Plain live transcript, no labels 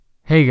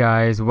Hey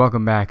guys,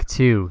 welcome back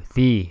to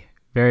the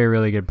Very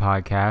Really Good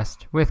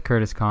Podcast with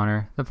Curtis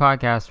Connor, the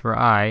podcast where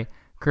I,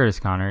 Curtis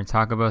Connor,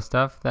 talk about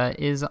stuff that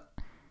is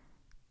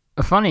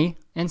funny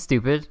and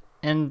stupid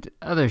and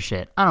other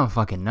shit. I don't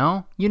fucking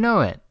know. You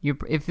know it.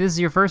 If this is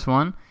your first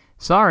one,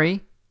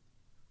 sorry,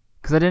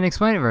 because I didn't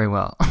explain it very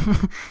well.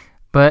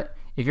 But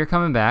if you're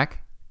coming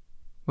back,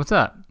 what's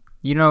up?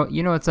 You know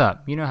what's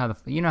up. You know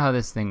how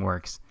this thing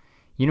works.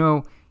 You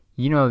know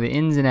the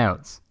ins and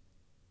outs.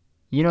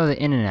 You know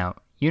the in and out.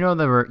 You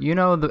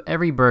know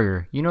every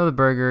burger. You know the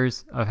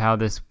burgers of how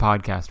this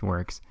podcast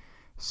works.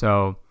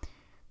 So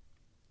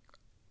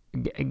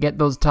get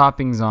those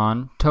toppings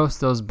on, toast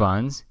those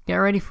buns, get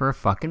ready for a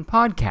fucking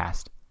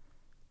podcast.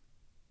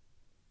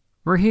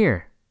 We're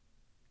here,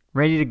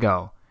 ready to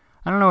go.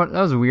 I don't know what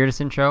that was the weirdest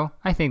intro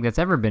I think that's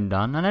ever been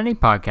done on any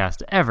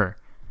podcast ever.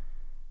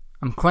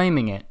 I'm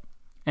claiming it.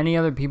 Any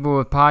other people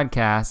with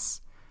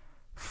podcasts,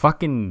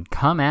 fucking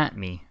come at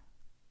me,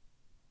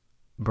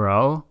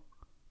 bro.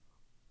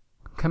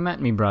 Come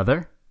at me,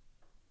 brother.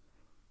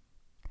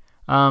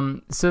 So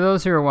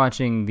those who are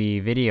watching the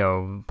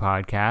video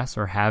podcast,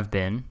 or have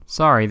been,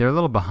 sorry, they're a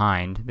little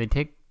behind. They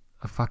take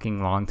a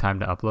fucking long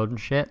time to upload and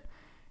shit.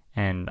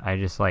 And I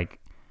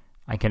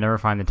can never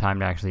find the time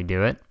to actually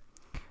do it.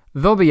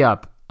 They'll be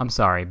up, I'm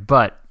sorry.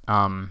 But,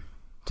 to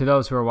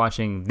those who are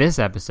watching this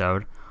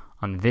episode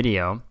on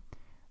video,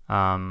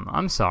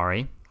 I'm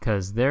sorry,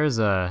 because there's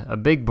a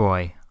big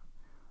boy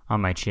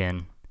on my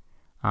chin.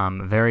 A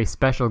very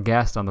special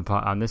guest on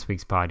this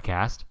week's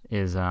podcast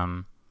is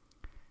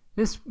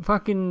this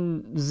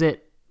fucking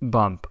zit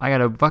bump. I got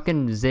a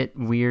fucking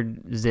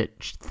weird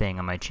zit thing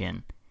on my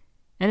chin,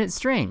 and it's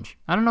strange.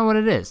 I don't know what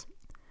it is.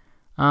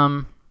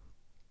 On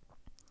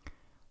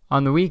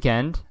the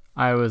weekend,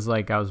 I was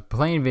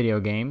playing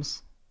video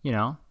games,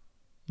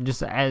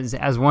 just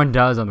as one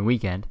does on the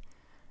weekend,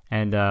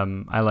 and I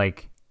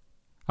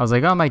was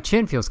like, oh, my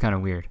chin feels kind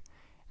of weird.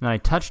 And then I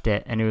touched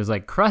it, and it was,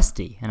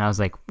 crusty. And I was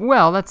like,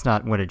 well, that's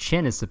not what a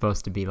chin is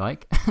supposed to be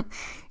like.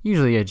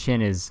 Usually a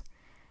chin is,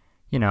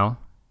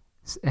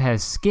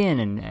 has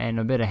skin and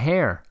a bit of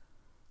hair,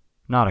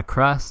 not a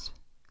crust.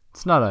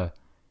 It's not a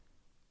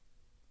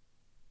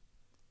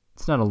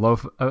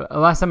loaf.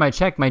 Last time I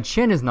checked, my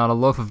chin is not a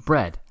loaf of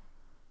bread.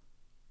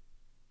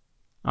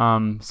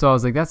 So I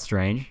was like, that's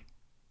strange.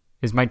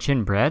 Is my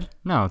chin bread?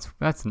 No,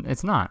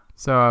 it's not.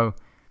 So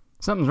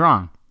something's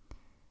wrong.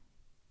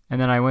 And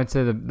then I went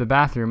to the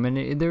bathroom, and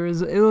it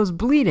was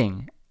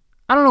bleeding.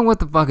 I don't know what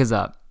the fuck is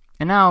up.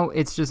 And now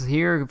it's just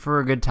here for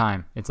a good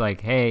time. It's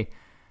like, hey,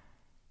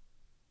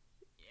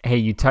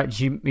 you touched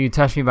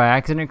me by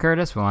accident,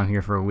 Curtis? Well, I'm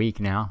here for a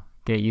week now.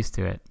 Get used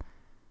to it.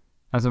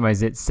 That's what my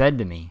zit said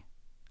to me.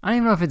 I don't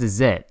even know if it's a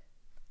zit.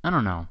 I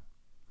don't know.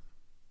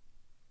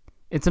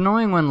 It's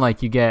annoying when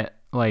you get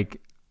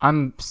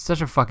I'm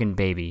such a fucking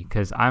baby,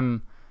 because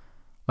I'm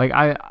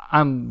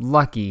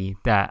lucky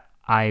that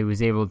I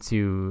was able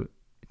to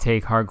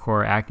take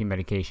hardcore acne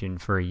medication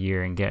for a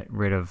year and get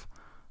rid of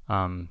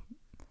the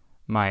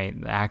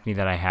acne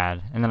that I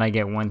had. And then I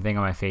get one thing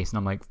on my face, and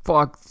I'm like,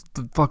 fuck,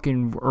 the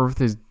fucking earth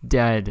is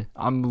dead.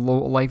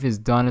 Life is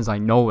done as I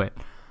know it.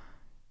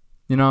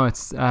 I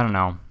don't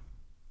know.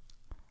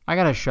 I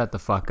gotta shut the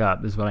fuck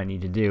up is what I need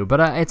to do.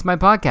 But it's my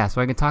podcast,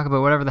 so I can talk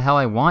about whatever the hell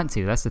I want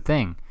to. That's the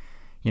thing,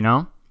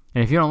 And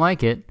if you don't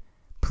like it,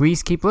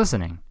 please keep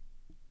listening.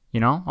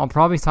 I'll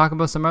probably talk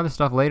about some other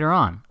stuff later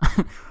on.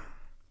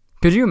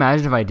 Could you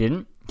imagine if I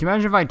didn't? Can you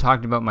imagine if I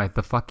talked about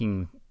the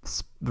fucking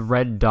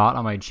red dot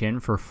on my chin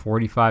for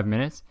 45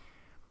 minutes?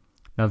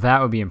 Now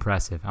that would be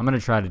impressive. I'm going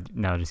to try to...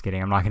 No, just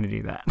kidding. I'm not going to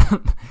do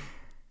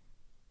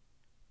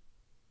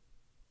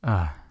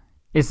that.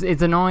 It's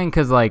annoying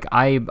because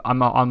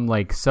I'm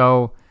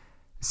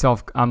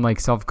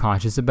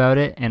self-conscious about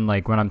it, and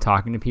when I'm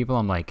talking to people,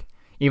 I'm like,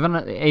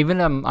 even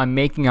I'm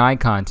making eye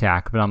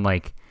contact, but I'm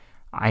like,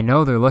 I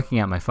know they're looking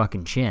at my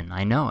fucking chin.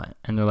 I know it.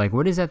 And they're like,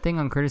 what is that thing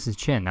on Curtis's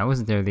chin? That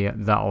wasn't there the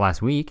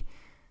last week.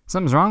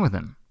 Something's wrong with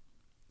him.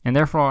 And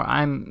therefore,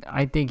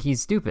 I think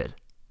he's stupid.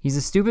 He's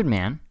a stupid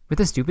man with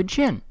a stupid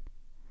chin.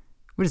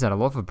 What is that, a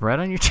loaf of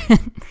bread on your chin?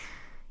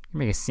 You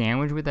make a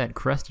sandwich with that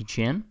crusty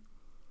chin?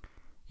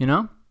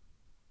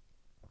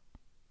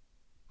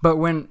 But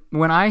when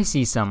I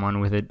see someone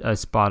with a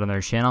spot on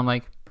their chin, I'm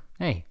like,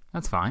 hey,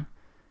 that's fine.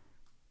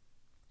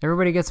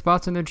 Everybody gets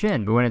spots on their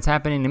chin, but when it's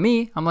happening to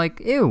me, I'm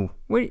like, ew,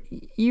 what,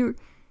 you're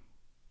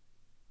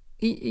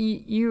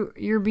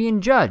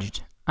being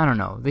judged. I don't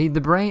know.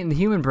 The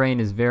human brain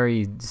is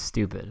very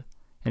stupid,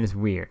 and it's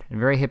weird, and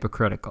very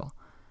hypocritical.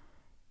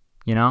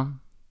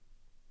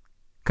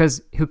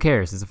 Because who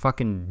cares? It's a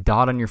fucking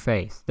dot on your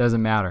face.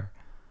 Doesn't matter.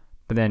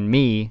 But then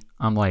me,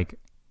 I'm like,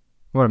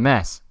 what a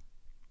mess.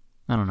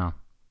 I don't know.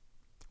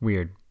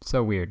 Weird.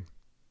 So weird.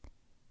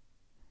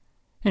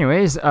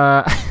 Anyways,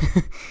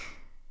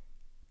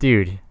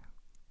 dude,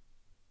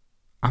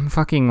 I'm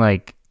fucking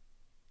I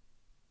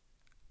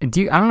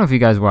don't know if you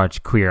guys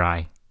watch Queer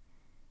Eye.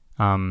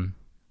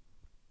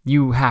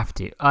 You have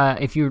to.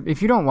 If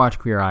you don't watch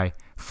Queer Eye,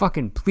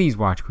 fucking please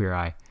watch Queer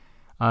Eye.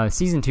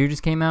 Season 2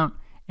 just came out,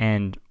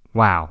 and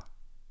wow.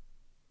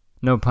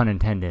 No pun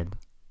intended.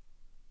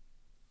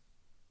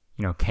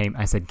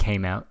 I said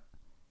came out.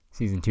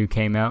 Season 2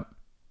 came out.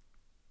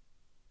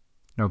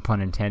 No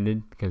pun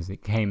intended, because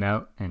it came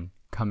out, and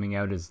coming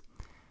out is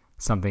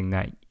something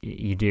that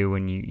you do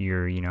when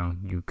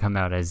you come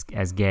out as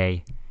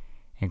gay,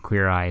 and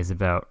Queer Eye is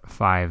about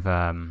 5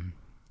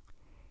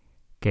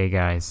 gay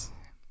guys.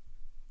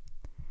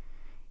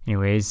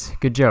 Anyways,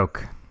 good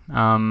joke.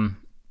 But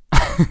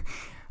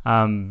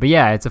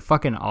yeah, it's a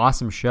fucking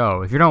awesome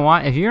show. If you're not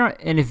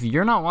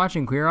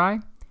watching Queer Eye,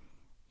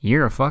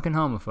 you're a fucking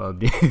homophobe,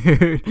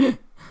 dude.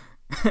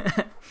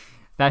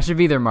 That should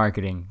be their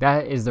marketing.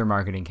 That is their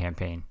marketing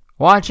campaign.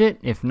 Watch it.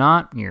 If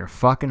not, you're a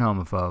fucking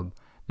homophobe.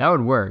 That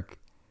would work.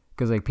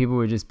 Because, like, people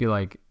would just be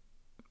like,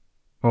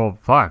 well,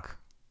 fuck.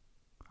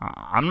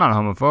 I'm not a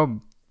homophobe.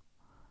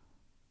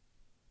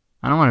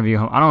 I don't want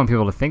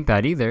people to think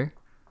that either.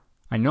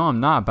 I know I'm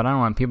not, but I don't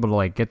want people to,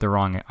 like, get the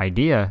wrong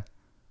idea.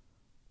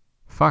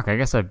 Fuck, I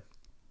guess I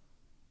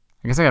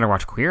gotta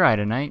watch Queer Eye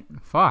tonight.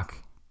 Fuck.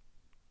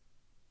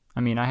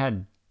 I mean, I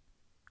had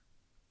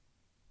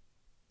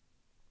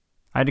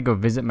to go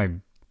visit my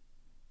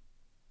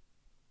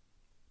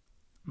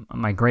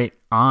great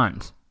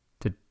aunt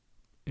to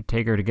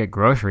take her to get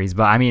groceries,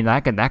 but I mean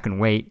that can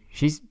wait.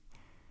 She's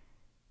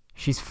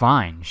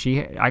fine.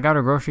 I got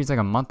her groceries like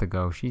a month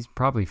ago. She's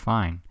probably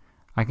fine.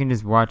 I can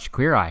just watch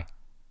Queer Eye.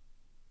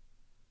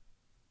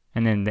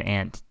 And then the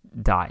aunt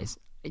dies.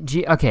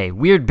 Okay,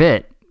 weird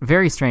bit.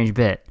 Very strange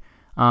bit.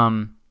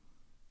 But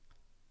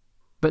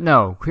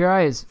no, Queer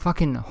Eye is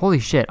fucking holy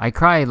shit. I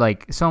cried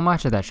like so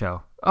much at that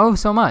show. Oh,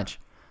 so much.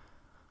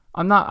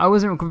 I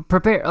wasn't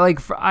prepared. Like,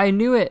 I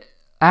knew it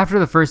after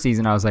the first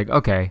season. I was like,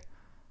 okay.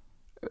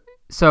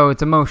 So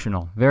it's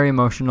emotional, very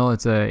emotional.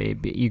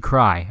 You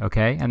cry,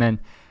 okay? And then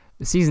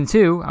season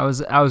 2, I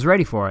was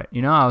ready for it.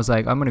 I was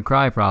like, I'm gonna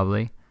cry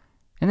probably.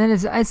 And then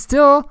I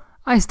still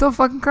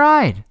fucking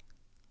cried.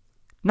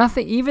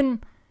 Nothing,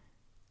 even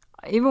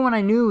when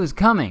I knew it was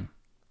coming,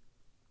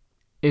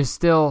 it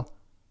still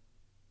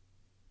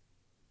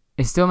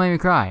made me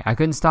cry. I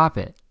couldn't stop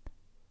it.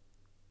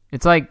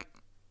 It's like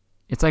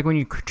when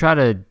you try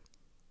to...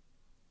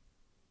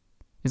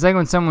 It's like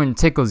when someone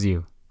tickles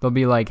you. They'll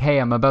be like, hey,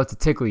 I'm about to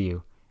tickle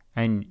you.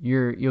 And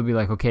you'll be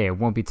like, okay, it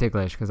won't be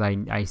ticklish because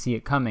I see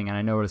it coming and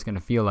I know what it's going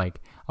to feel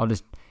like.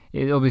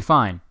 It'll be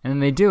fine. And then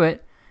they do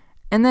it.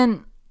 And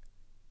then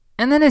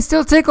it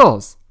still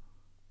tickles.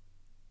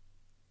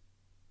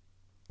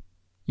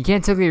 You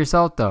can't tickle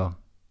yourself, though.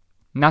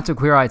 And that's what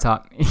Queer Eye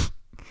taught me.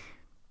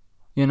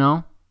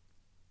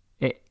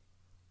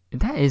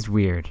 That is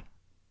weird.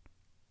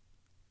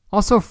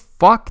 Also,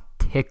 fuck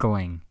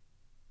tickling.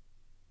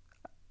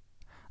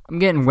 I'm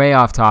getting way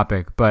off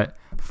topic, but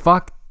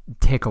fuck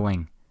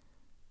tickling.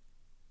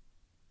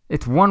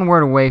 It's one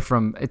word away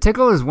from...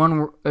 Tickle is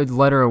one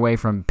letter away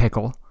from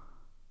pickle.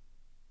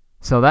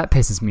 So that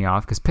pisses me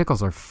off, because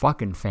pickles are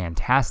fucking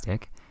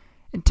fantastic.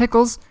 And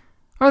tickles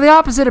are the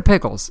opposite of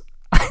pickles.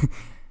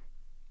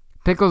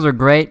 Pickles are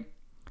great.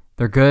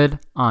 They're good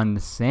on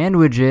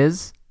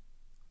sandwiches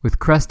with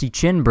crusty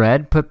chin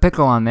bread. Put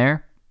pickle on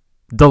there.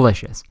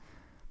 Delicious.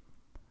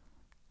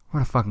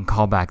 What a fucking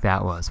callback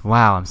that was.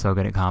 Wow, I'm so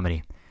good at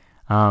comedy.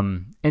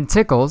 And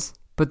tickles,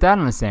 put that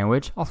on a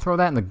sandwich. I'll throw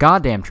that in the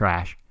goddamn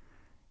trash.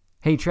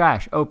 Hey,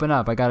 trash, open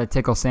up. I got a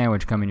tickle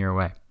sandwich coming your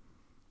way.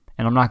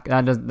 And I'm not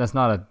going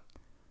to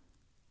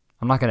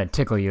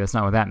tickle you. That's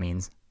not what that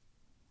means.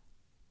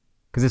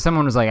 Because if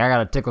someone was like, I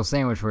got a tickle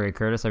sandwich for you,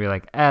 Curtis, I'd be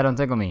like, don't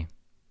tickle me.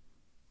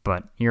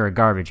 But you're a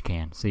garbage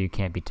can, so you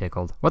can't be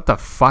tickled. What the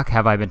fuck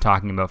have I been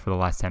talking about for the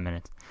last 10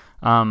 minutes?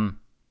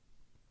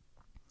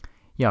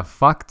 Yeah,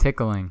 fuck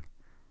tickling.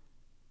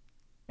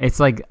 It's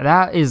like,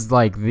 that is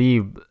like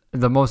the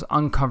most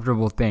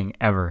uncomfortable thing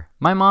ever.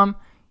 My mom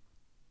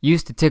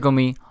used to tickle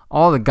me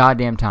all the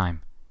goddamn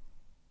time.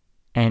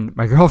 And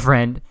my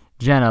girlfriend,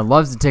 Jenna,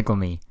 loves to tickle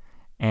me.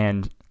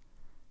 And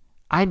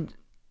I don't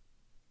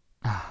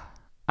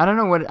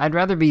know what, I'd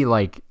rather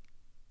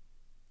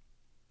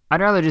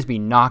just be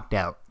knocked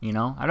out,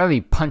 I'd rather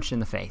be punched in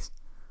the face.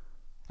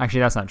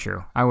 Actually, that's not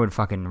true. I would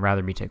fucking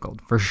rather be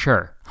tickled. For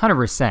sure.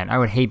 100%. I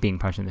would hate being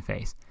punched in the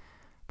face.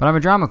 But I'm a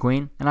drama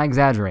queen, and I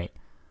exaggerate.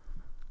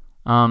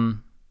 Yeah,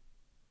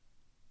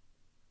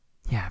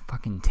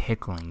 fucking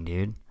tickling,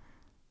 dude.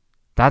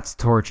 That's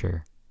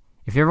torture.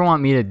 If you ever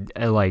want me to,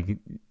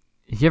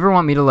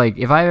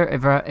 if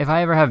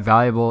I ever have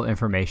valuable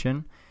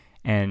information,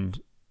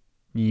 and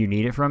you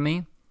need it from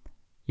me,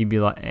 you'd be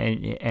like,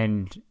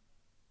 and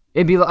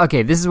it'd be like,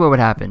 okay, this is what would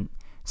happen.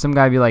 Some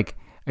guy would be like,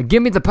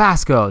 give me the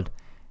passcode.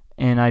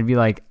 And I'd be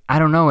like, I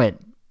don't know it.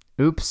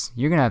 Oops,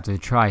 you're going to have to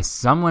try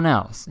someone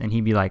else. And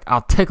he'd be like,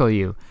 I'll tickle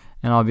you.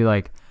 And I'll be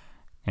like,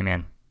 hey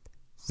man,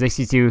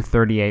 62,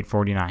 38,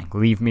 49.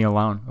 Leave me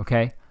alone,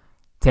 okay?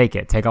 Take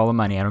it. Take all the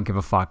money. I don't give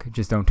a fuck.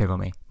 Just don't tickle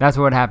me. That's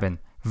what would happen.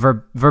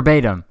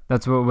 Verbatim.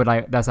 That's what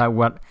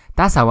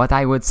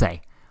I would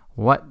say.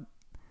 What?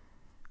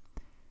 I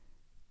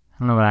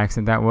don't know what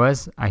accent that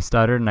was. I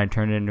stuttered and I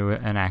turned it into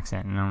an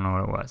accent, and I don't know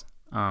what it was.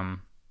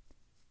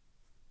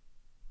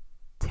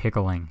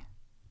 Tickling.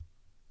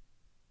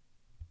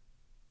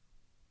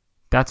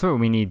 That's what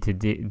we need to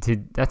do.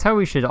 That's how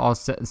we should all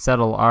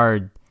settle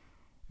our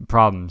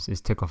problems,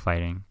 is tickle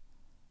fighting.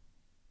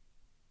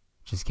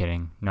 Just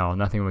kidding. No,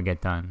 nothing would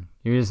get done.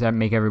 You just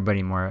make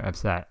everybody more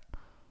upset.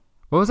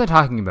 What was I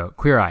talking about?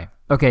 Queer Eye.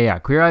 Okay, yeah,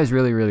 Queer Eye is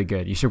really, really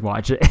good. You should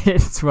watch it.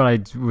 It's what I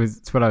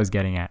was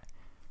getting at.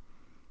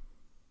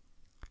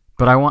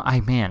 But I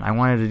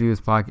wanted to do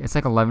this podcast. It's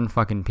like 11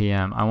 fucking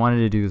p.m. I wanted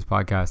to do this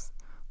podcast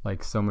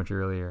like so much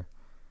earlier.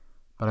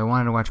 But I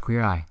wanted to watch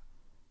Queer Eye.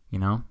 You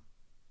know?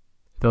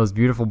 Those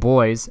beautiful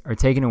boys are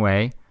taking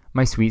away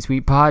my sweet,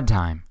 sweet pod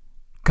time.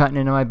 Cutting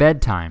into my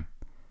bedtime.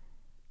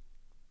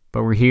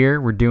 But we're here.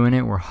 We're doing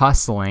it. We're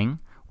hustling.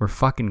 We're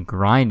fucking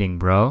grinding,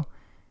 bro.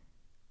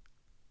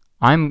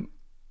 I'm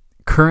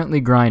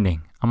currently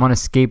grinding. I'm on a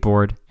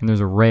skateboard and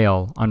there's a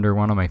rail under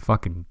one of my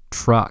fucking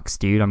trucks,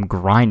 dude. I'm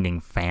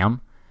grinding,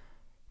 fam.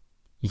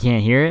 You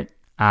can't hear it?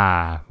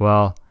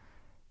 Well,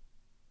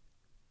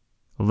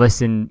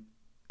 listen,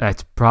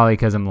 that's probably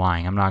because I'm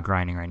lying. I'm not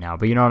grinding right now,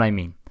 but you know what I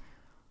mean.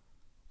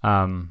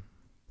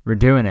 We're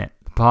doing it.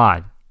 The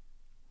pod.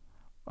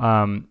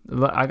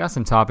 I got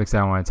some topics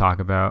that I want to talk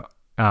about.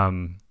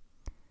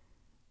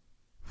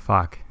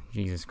 Fuck.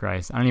 Jesus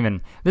Christ.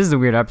 This is a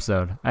weird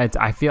episode.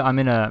 I feel I'm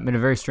in a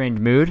very strange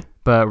mood,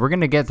 but we're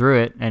going to get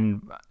through it.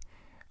 And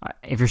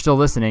if you're still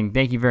listening,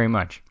 thank you very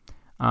much.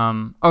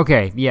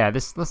 Okay. Yeah.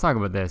 Let's talk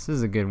about this. This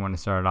is a good one to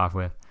start it off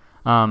with.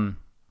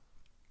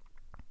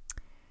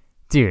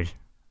 Dude.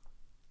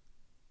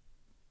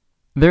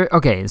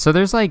 So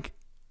there's like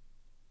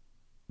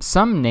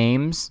some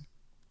names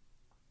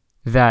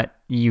that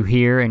you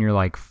hear and you're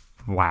like,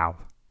 wow,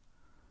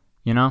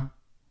 you know?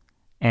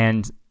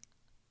 And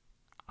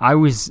I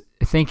was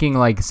thinking,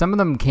 like, some of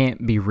them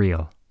can't be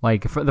real.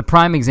 Like, for the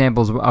prime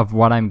examples of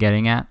what I'm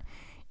getting at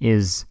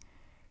is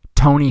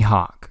Tony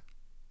Hawk.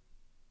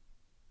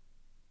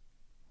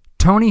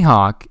 Tony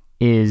Hawk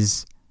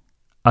is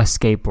a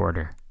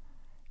skateboarder.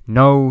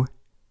 No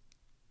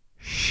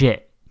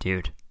shit,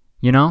 dude.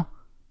 You know?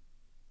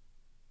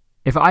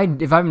 If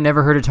I've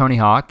never heard of Tony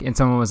Hawk and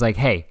someone was like,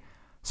 hey,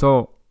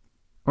 so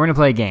we're going to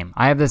play a game.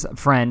 I have this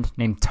friend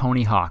named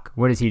Tony Hawk.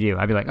 What does he do?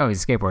 I'd be like, oh,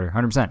 he's a skateboarder,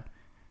 100%.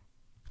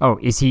 Oh,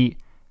 is he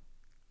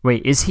a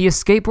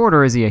skateboarder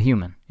or is he a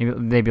human?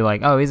 They'd be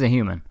like, oh, he's a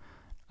human.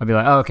 I'd be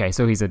like, oh, okay,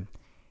 so he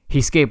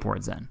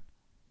skateboards then.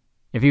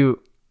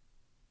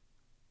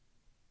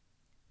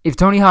 If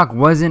Tony Hawk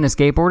wasn't a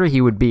skateboarder, he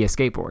would be a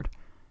skateboard.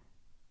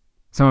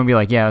 Someone would be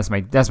like, yeah, that's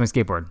my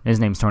skateboard. His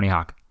name's Tony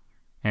Hawk.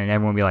 And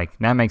everyone would be like,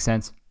 that makes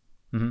sense.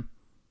 Mm-hmm.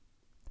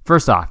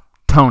 First off,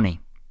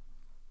 Tony.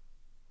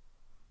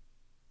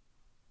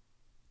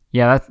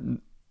 Yeah,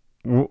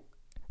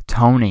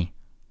 Tony.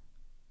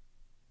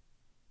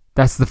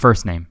 That's the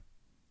first name.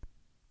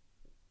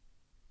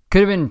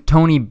 Could have been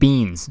Tony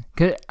Beans.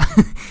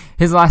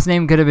 His last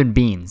name could have been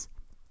Beans.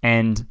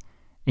 And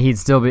I'd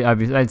still be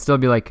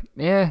like,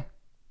 yeah,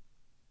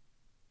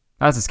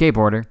 that's a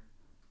skateboarder.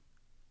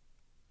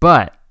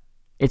 But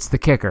it's the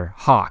kicker,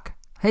 Hawk.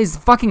 His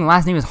fucking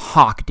last name is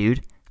Hawk,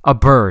 dude. A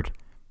bird.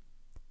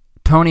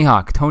 Tony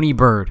Hawk, Tony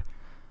Bird,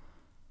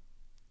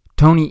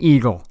 Tony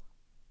Eagle,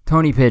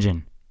 Tony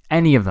Pigeon,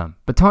 any of them.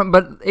 But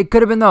it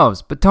could have been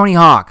those. But Tony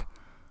Hawk.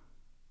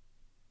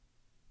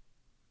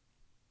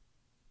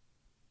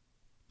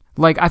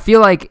 Like, I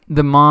feel like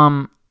the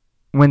mom,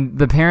 when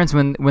the parents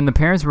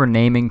were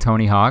naming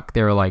Tony Hawk,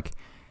 they were like,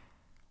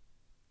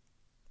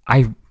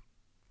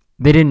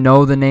 they didn't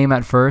know the name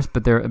at first,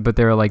 but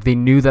they were like, they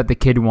knew that the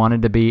kid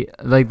wanted to be,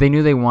 like, they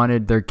knew they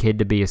wanted their kid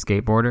to be a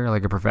skateboarder,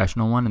 like a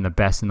professional one and the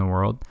best in the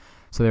world.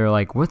 So they were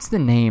like, what's the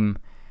name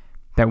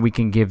that we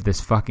can give this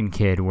fucking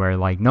kid where,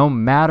 like, no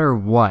matter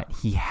what,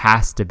 he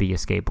has to be a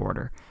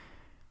skateboarder?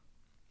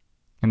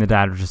 And the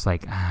dad was just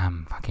like,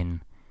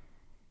 fucking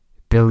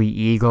Billy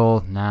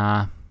Eagle,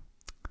 nah.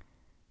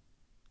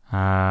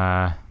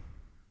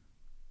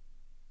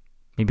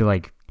 Maybe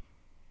like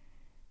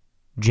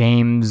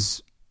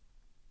James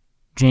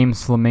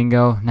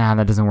Flamingo, nah,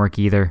 that doesn't work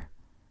either.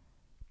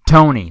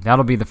 Tony,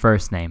 that'll be the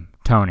first name.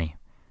 Tony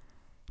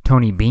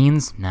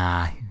Beans,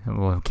 nah,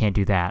 well, can't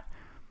do that.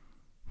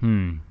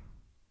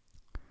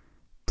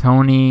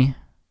 Tony,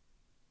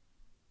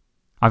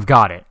 I've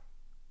got it.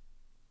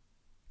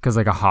 Because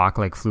like a hawk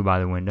like flew by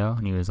the window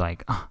and he was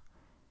like,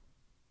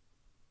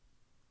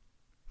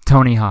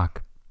 Tony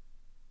Hawk.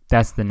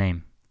 That's the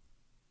name.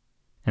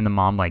 And the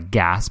mom like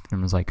gasped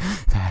and was like,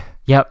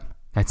 yep,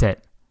 that's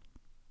it.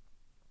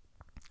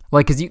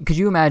 Like, could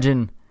you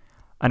imagine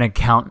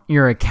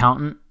your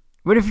accountant?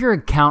 What if your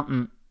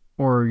accountant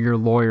or your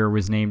lawyer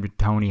was named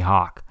Tony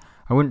Hawk?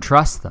 I wouldn't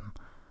trust them.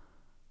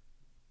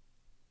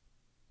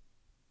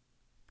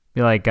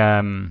 Be like, this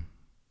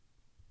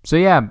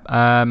would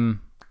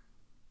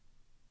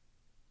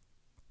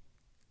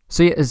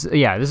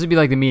be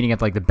like the meeting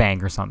at like the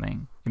bank or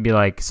something. It'd be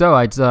like, so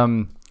I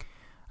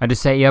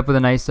just set you up with a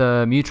nice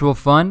mutual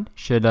fund.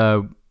 Should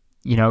you're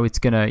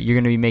gonna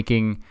be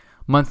making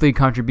monthly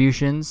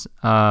contributions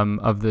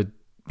of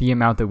the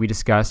amount that we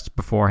discussed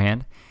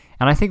beforehand,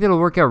 And I think that'll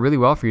work out really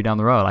well for you down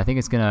the road. I think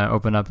it's going to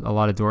open up a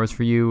lot of doors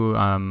for you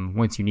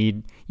once you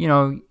need,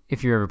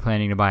 if you're ever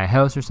planning to buy a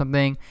house or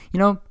something.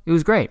 It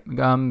was great.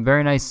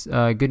 Very nice,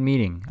 good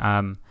meeting.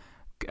 I'm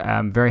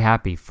very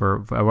happy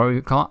for what we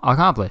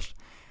accomplished.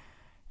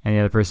 And the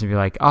other person would be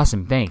like,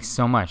 awesome, thanks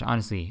so much.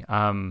 Honestly,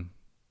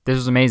 this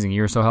was amazing.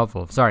 You were so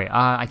helpful. Sorry,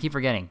 I keep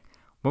forgetting.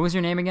 What was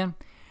your name again?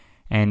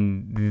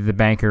 And the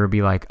banker would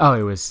be like, oh,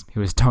 it was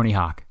Tony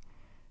Hawk.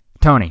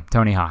 Tony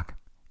Hawk.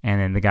 And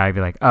then the guy would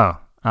be like, oh,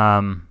 as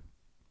a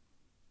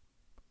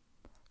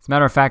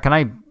matter of fact, can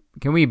I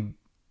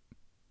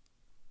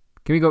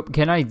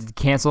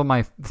cancel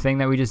my thing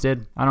that we just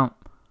did? I don't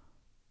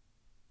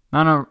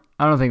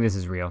think this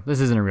is real.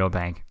 This isn't a real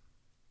bank.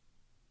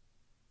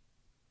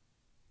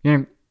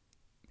 And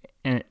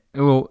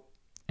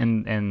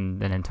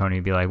then Tony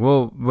would be like,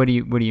 well, what do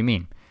you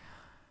mean?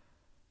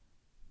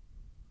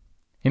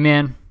 Hey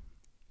man,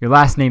 your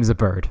last name's a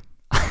bird.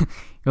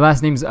 Your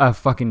last name's a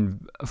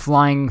fucking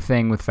flying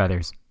thing with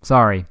feathers.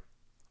 Sorry.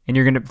 And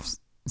you're going to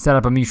set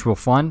up a mutual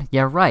fund?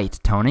 Yeah, right,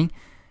 Tony.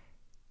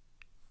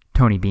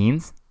 Tony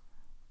Beans.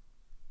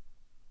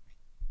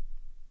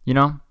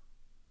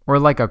 Or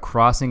like a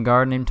crossing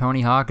guard named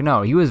Tony Hawk.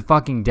 No, he was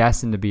fucking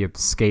destined to be a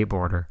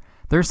skateboarder.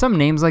 There's some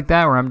names like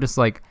that where I'm just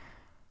like,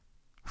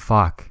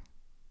 fuck.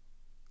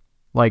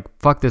 Like,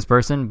 fuck this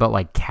person, but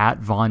like Kat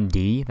Von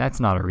D, that's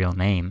not a real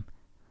name.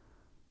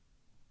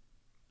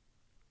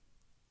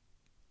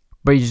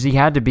 But he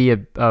had to be a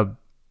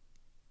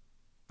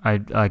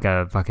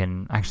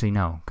fucking, actually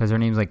no, because her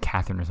name's like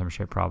Catherine or some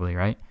shit probably,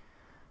 right?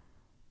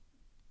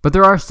 But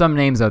there are some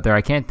names out there,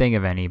 I can't think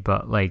of any,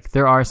 but like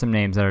there are some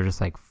names that are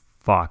just like,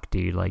 fuck,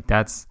 dude, like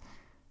that's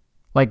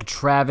like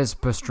Travis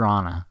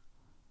Pastrana.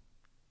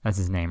 That's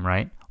his name,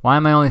 right? Why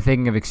am I only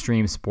thinking of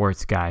extreme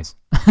sports guys?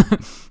 I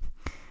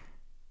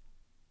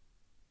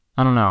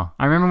don't know.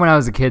 I remember when I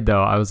was a kid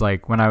though,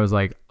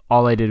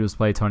 all I did was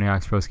play Tony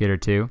Hawk's Pro Skater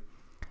 2.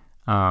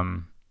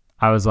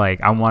 I was like,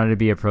 I wanted to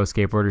be a pro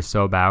skateboarder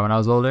so bad when I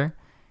was older.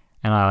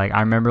 And I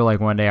remember like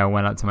one day I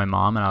went up to my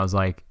mom and I was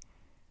like,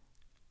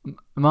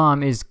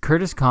 Mom, is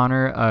Curtis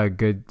Connor a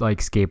good like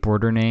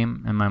skateboarder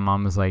name? And my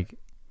mom was like,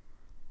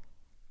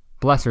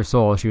 bless her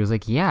soul, she was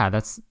like, yeah,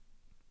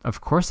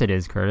 of course it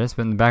is, Curtis.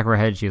 But in the back of her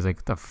head, she was like,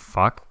 what the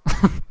fuck?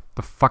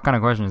 The fuck kind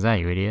of question is that,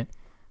 you idiot?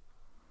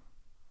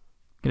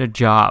 Get a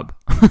job.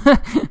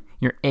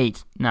 You're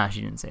 8. Nah,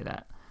 she didn't say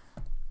that.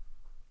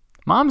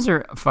 Moms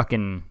are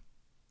fucking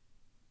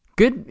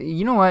good.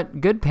 You know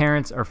what? Good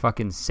parents are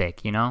fucking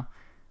sick,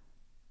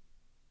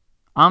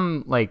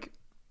 I'm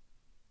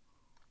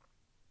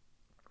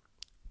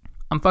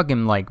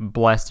fucking like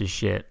blessed as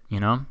shit,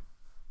 that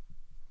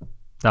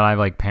I have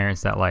like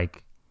parents that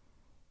like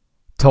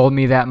told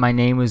me that my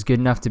name was good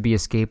enough to be a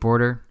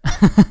skateboarder.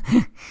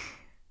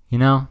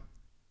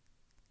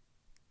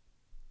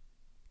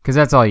 Because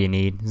that's all you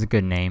need is a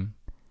good name.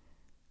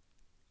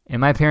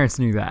 And my parents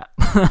knew that.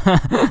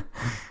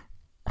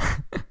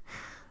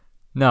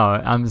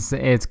 No,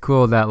 it's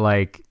cool that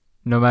like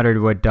no matter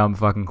what dumb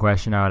fucking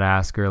question I would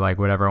ask or like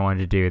whatever I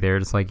wanted to do, they were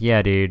just like,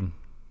 yeah, dude,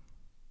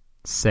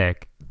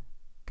 sick.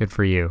 Good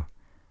for you.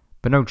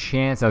 But no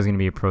chance I was going to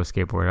be a pro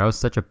skateboarder. I was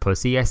such a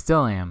pussy. I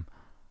still am.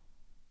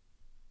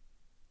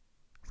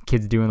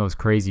 Kids doing those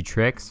crazy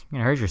tricks. You're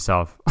going to hurt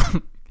yourself.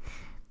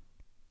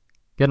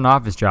 Get an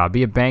office job.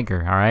 Be a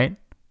banker, all right?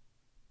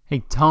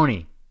 Hey,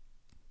 Tony,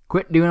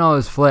 quit doing all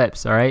those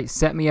flips, all right?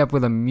 Set me up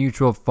with a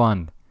mutual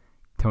fund.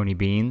 Tony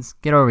Beans,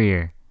 get over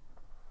here.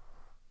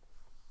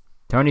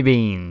 Tony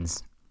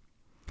Beans.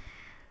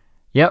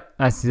 Yep,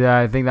 I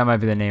think that might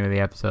be the name of the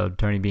episode.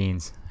 Tony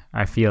Beans.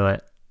 I feel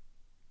it.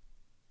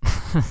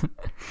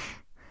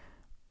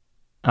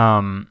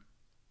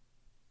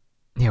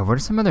 Yeah, what are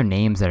some other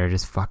names that are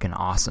just fucking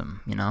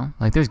awesome,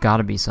 Like, there's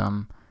gotta be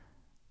some.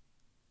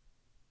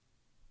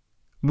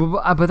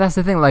 But that's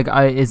the thing, like,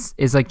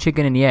 it's like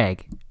chicken and the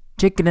egg.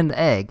 Chicken and the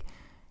egg.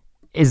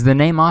 Is the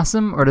name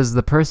awesome, or does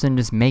the person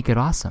just make it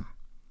awesome?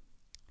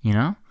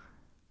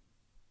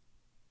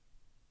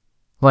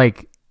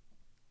 Like,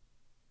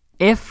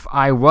 if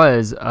I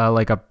was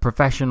like a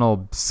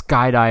professional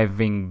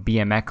skydiving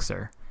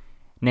BMXer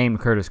named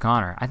Curtis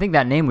Connor, I think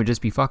that name would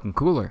just be fucking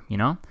cooler,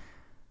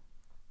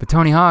 But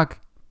Tony Hawk,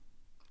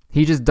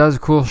 he just does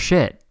cool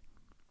shit.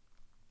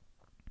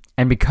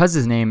 And because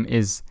his name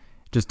is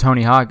just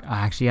Tony Hawk,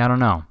 actually, I don't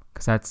know.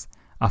 Because that's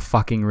a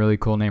fucking really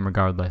cool name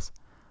regardless.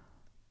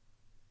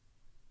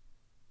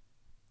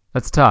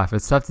 That's tough.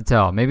 It's tough to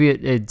tell. Maybe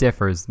it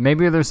differs.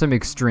 Maybe there's some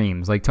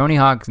extremes. Like, Tony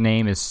Hawk's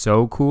name is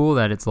so cool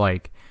that it's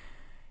like,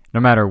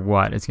 no matter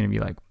what, it's going to be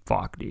like,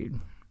 fuck, dude.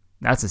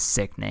 That's a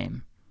sick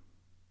name.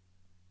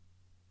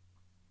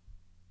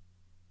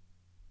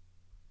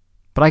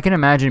 But I can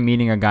imagine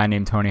meeting a guy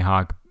named Tony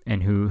Hawk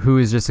and who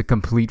is just a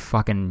complete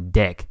fucking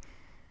dick.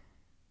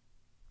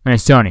 My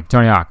name's Tony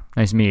Hawk.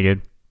 Nice to meet you,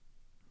 dude.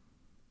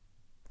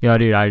 Yo,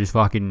 dude, I just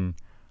fucking...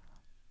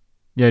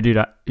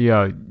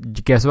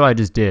 guess what I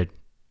just did?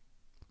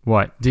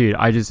 What? Dude,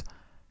 I just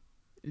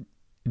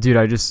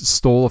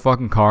stole a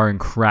fucking car and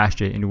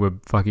crashed it into a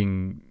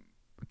fucking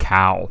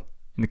cow.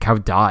 And the cow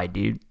died,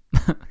 dude.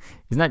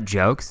 Isn't that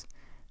jokes?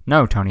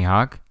 No, Tony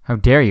Hawk. How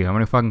dare you? I'm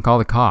gonna fucking call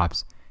the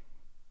cops.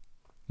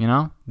 You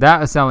know? That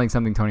would sound like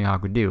something Tony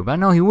Hawk would do. But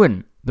no, he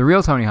wouldn't. The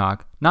real Tony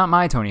Hawk. Not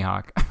my Tony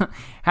Hawk.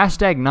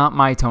 Hashtag not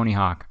my Tony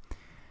Hawk.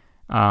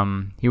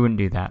 He wouldn't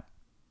do that.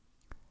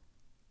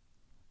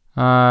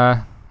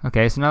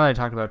 Okay, so now that I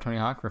talked about Tony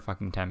Hawk for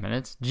fucking 10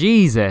 minutes.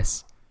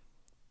 Jesus!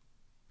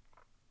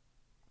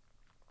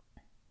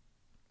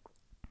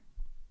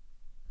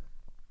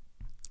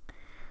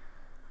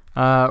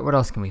 What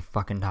else can we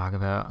fucking talk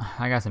about?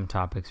 I got some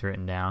topics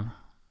written down.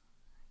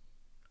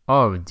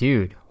 Oh,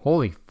 dude.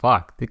 Holy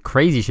fuck. The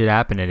crazy shit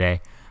happened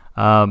today.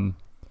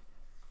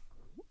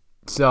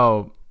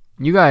 So,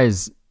 you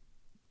guys,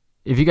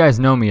 if you guys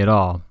know me at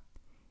all,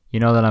 you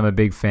know that I'm a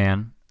big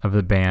fan of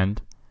the band,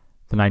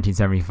 the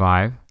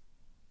 1975.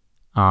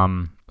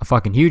 A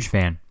fucking huge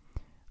fan.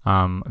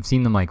 I've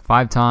seen them like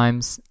 5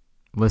 times,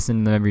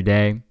 listened to them every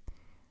day.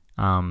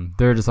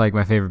 They're just like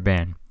my favorite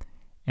band.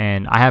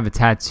 And I have a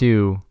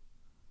tattoo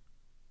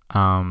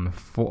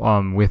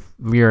with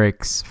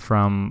lyrics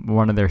from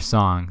one of their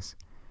songs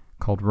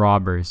called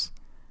Robbers.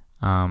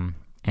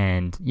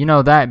 And, you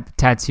know, that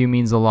tattoo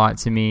means a lot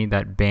to me.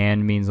 That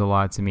band means a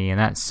lot to me. And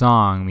that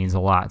song means a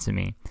lot to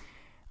me.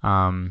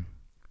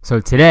 So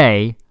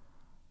today,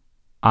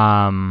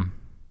 oh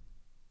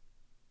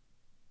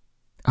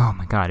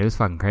my God, it was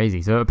fucking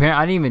crazy. So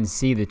apparently, I didn't even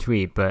see the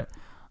tweet, but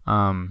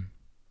on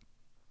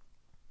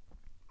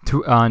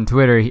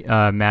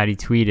Twitter, Maddie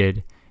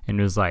tweeted and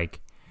was like,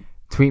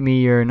 tweet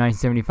me your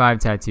 1975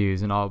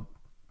 tattoos and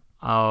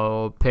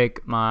I'll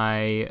pick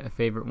my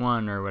favorite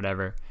one or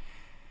whatever.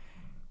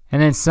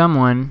 And then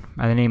someone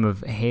by the name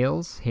of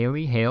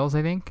Haley Hales,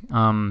 I think,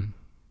 that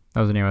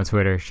was the name on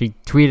Twitter, she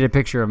tweeted a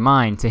picture of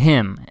mine to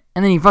him,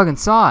 and then he fucking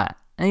saw it,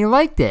 and he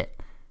liked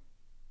it.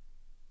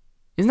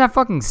 Isn't that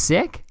fucking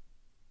sick?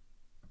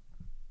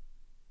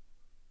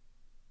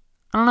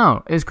 I don't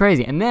know. It was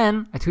crazy. And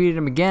then I tweeted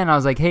him again. I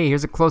was like, hey,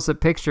 here's a close-up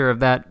picture of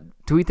that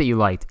tweet that you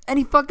liked. And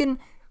he fucking,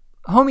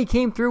 homie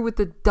came through with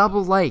the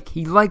double like.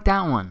 He liked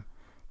that one.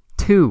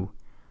 2.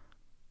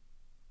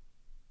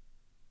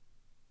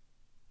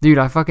 Dude,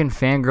 I fucking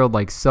fangirled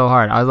like so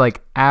hard. I was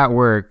like at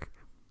work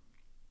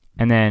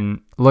and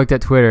then looked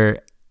at Twitter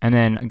and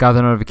then got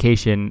the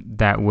notification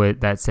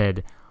that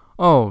said,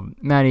 oh,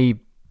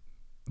 Maddie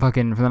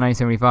fucking from the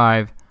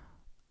 1975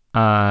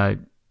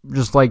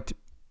 just liked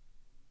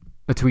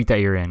a tweet that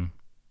you're in.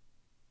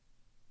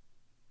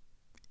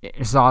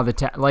 Saw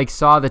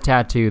the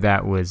tattoo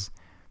that was,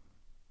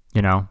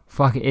 you know,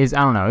 I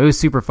don't know. It was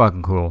super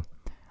fucking cool.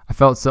 I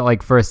felt so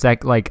like for a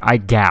sec, like I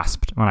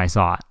gasped when I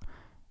saw it.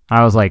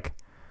 I was like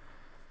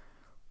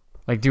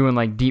doing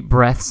like deep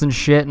breaths and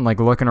shit and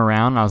like looking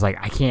around. And I was like,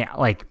 I can't,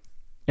 like,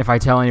 if I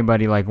tell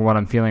anybody like what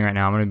I'm feeling right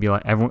now, I'm gonna be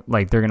like, everyone,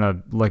 like they're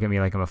gonna look at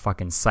me like I'm a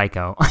fucking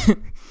psycho.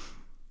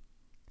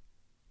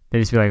 They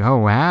just be like, oh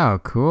wow,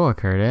 cool,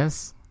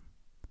 Curtis.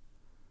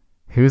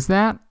 Who's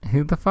that?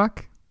 Who the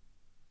fuck?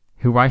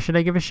 Why should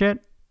I give a shit?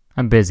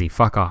 I'm busy.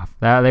 Fuck off.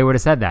 They would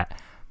have said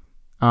that.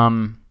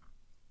 So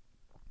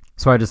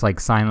I just like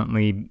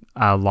silently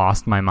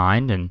lost my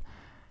mind and,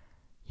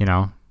 you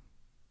know,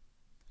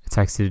 I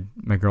texted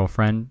my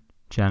girlfriend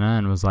Jenna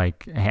and was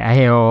like,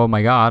 hey, oh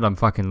my God, I'm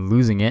fucking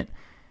losing it.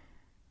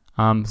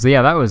 So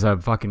yeah, that was a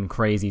fucking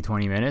crazy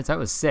 20 minutes. That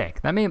was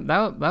sick. That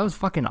was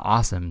fucking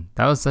awesome.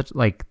 That was such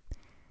like,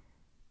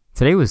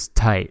 today was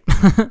tight.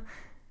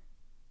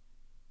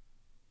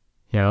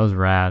 Yeah, that was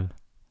rad.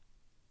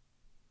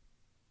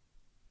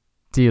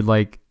 Dude,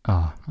 like,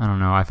 oh, I don't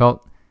know.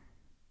 What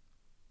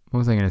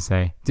was I going to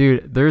say?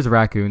 Dude, there's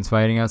raccoons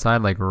fighting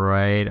outside, like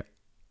right,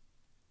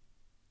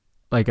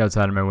 like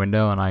outside of my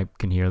window, and I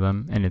can hear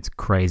them, and it's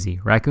crazy.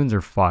 Raccoons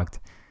are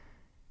fucked.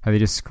 How they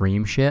just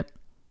scream shit.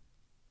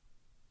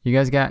 You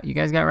guys got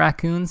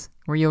raccoons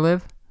where you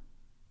live?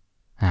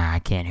 I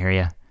can't hear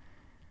you.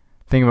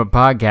 Thing about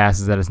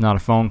podcasts is that it's not a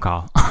phone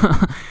call.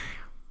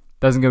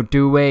 Doesn't go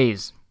 2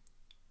 ways.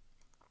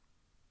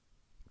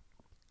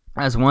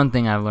 That's one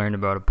thing I've learned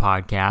about a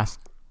podcast.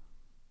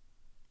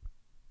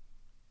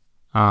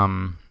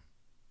 I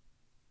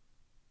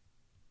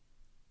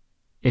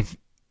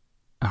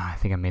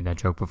think I made that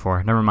joke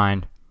before. Never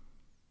mind.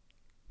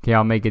 Okay,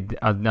 I'll make it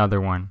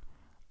another one.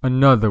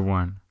 Another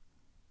one.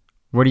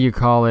 What do you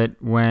call it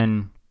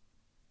when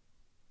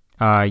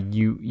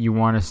you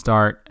want to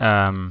start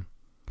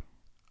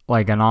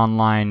like an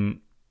online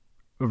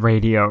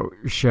radio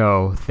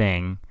show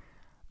thing?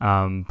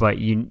 But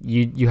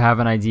you have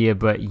an idea,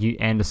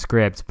 and a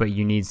script, but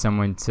you need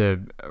someone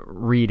to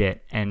read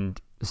it and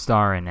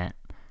star in it.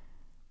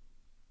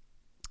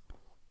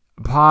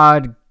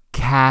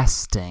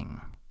 Podcasting.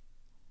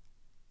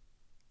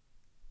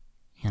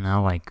 You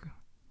know, like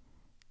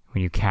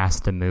when you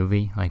cast a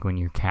movie, like when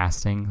you're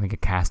casting, like a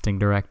casting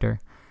director.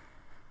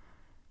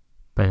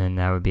 But then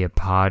that would be a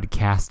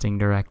podcasting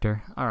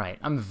director. All right,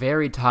 I'm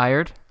very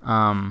tired.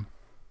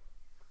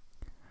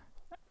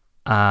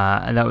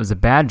 That was a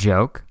bad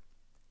joke,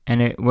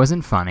 and it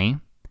wasn't funny.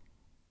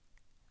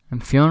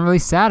 I'm feeling really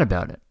sad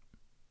about it.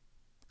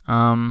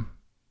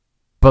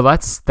 But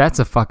that's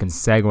a fucking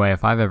segue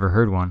if I've ever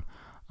heard one.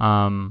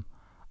 I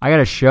got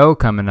a show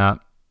coming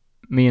up.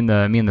 Me and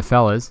the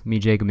fellas, me,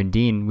 Jacob, and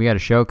Dean, we got a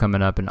show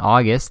coming up in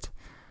August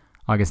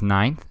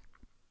 9th,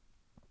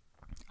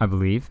 I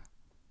believe.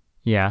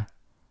 Yeah.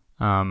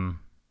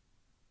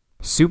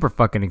 Super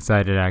fucking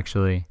excited,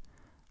 actually.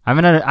 I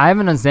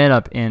haven't done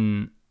stand-up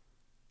in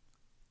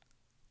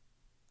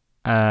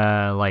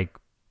like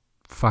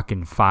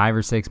fucking 5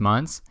 or 6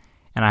 months,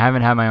 and I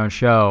haven't had my own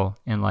show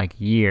in like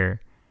a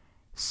year.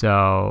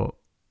 So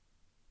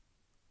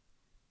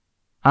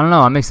I don't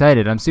know. I'm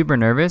excited. I'm super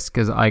nervous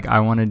because like I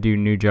want to do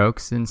new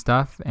jokes and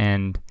stuff,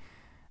 and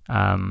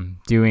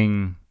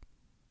doing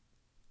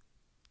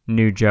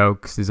new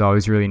jokes is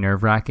always really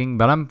nerve-wracking.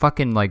 But I'm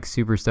fucking like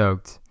super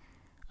stoked.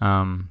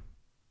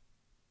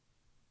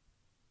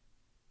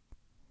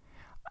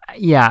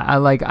 Yeah,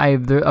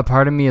 a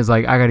part of me is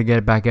like I gotta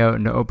get back out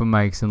into open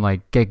mics and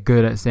like get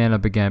good at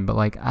stand-up again. But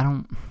like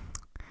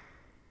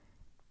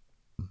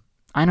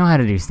I know how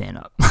to do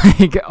stand-up.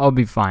 Like I'll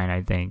be fine,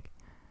 I think.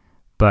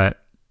 But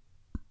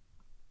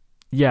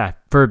yeah,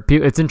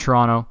 it's in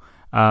Toronto.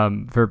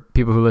 For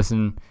people who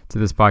listen to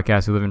this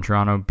podcast who live in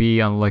Toronto,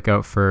 be on the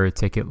lookout for a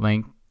ticket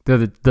link.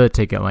 The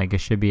ticket link, it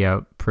should be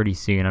out pretty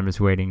soon. I'm just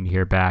waiting to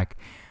hear back.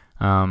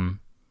 But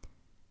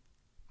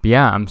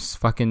yeah, I'm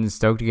fucking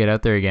stoked to get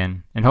out there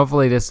again. And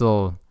hopefully this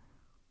will,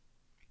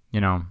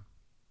 kind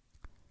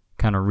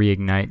of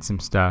reignite some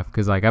stuff.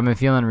 Because like I've been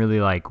feeling really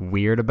like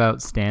weird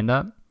about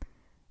stand-up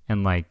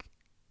and like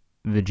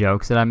the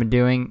jokes that I've been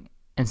doing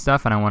and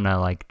stuff, and I want to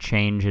like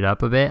change it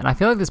up a bit. And I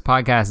feel like this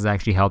podcast has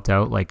actually helped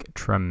out like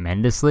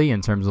tremendously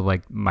in terms of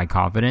like my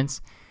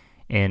confidence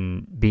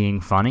in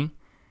being funny,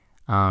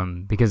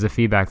 because the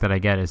feedback that I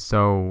get is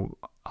so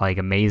like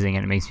amazing,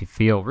 and it makes me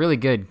feel really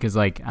good because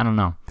like I don't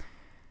know,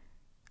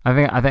 I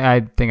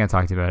think I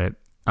talked about it,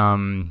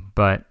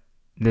 but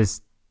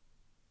this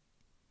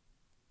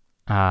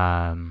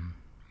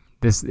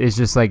is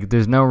just like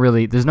there's no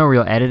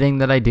real editing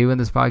that I do in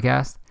this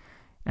podcast.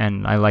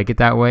 And I like it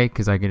that way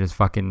because I can just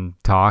fucking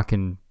talk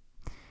and,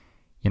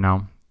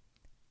 and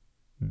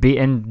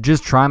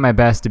just try my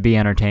best to be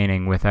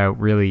entertaining without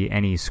really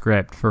any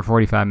script for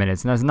 45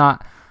 minutes. And that's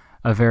not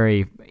a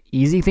very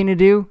easy thing to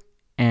do.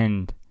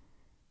 And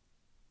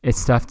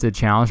it's tough to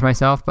challenge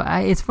myself, but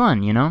it's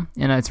fun, And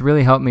it's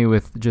really helped me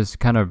with just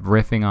kind of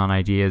riffing on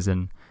ideas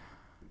and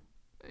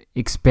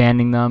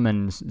expanding them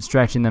and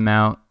stretching them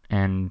out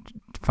and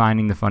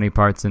finding the funny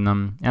parts in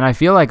them. And I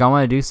feel like I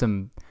want to do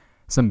some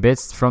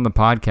bits from the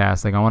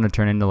podcast. Like I want to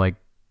turn into like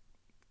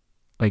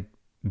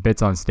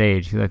bits on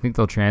stage because I think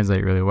they'll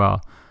translate really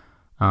well.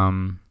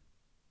 So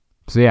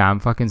yeah, I'm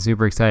fucking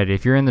super excited.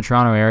 If you're in the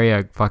Toronto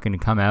area, fucking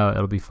come out.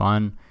 It'll be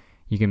fun.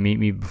 You can meet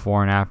me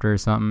before and after or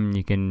something.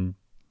 You can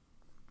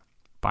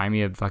buy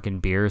me a fucking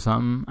beer or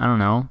something. I don't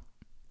know.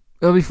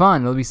 It'll be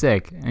fun. It'll be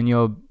sick. And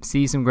you'll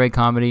see some great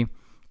comedy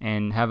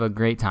and have a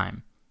great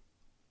time.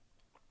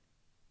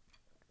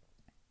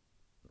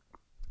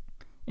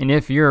 And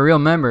if you're a real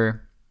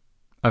member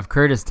of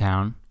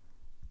Curtistown,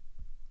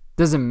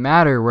 doesn't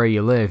matter where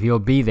you live, you'll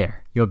be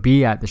there. You'll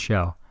be at the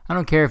show. I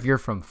don't care if you're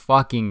from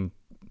fucking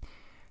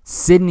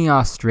Sydney,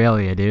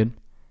 Australia, dude.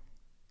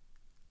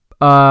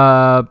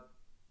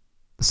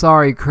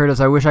 Sorry, Curtis,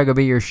 I wish I could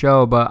be at your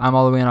show, but I'm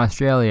all the way in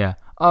Australia.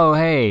 Oh,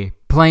 hey,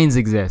 planes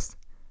exist.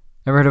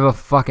 Ever heard of a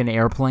fucking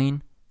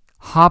airplane?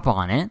 Hop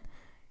on it.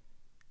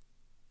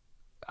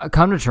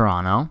 Come to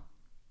Toronto.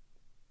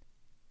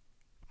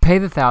 Pay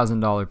the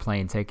 $1,000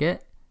 plane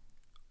ticket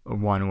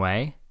one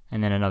way,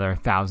 and then another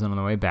 $1,000 on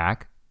the way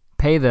back.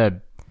 Pay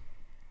the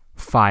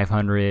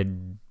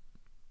 $500,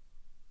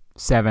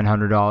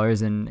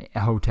 $700 in a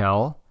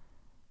hotel.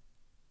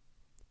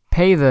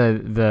 Pay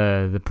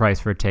the price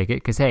for a ticket,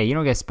 because hey, you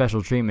don't get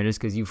special treatment just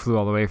because you flew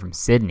all the way from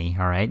Sydney.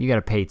 All right, you got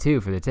to pay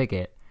too for the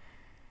ticket.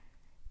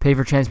 Pay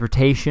for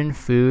transportation,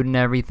 food, and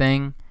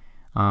everything.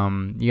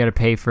 You got to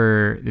pay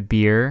for the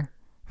beer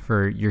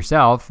for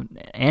yourself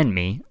and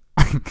me.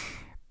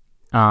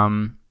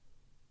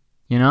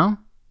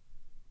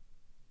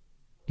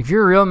 If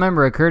you're a real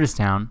member of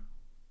Curtistown,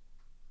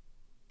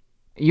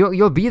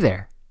 you'll be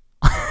there.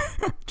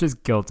 Just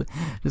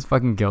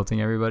fucking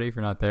guilting everybody for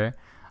not there.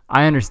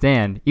 I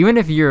understand. Even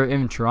if you're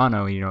in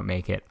Toronto and you don't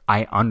make it,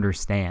 I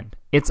understand.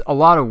 It's a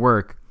lot of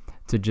work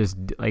to just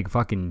like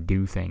fucking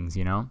do things,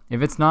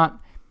 If it's not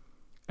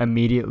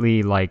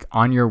immediately like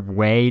on your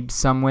way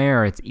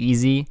somewhere, or it's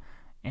easy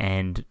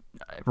and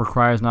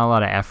requires not a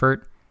lot of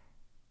effort,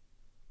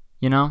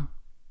 like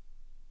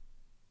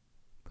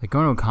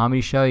going to a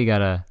comedy show, you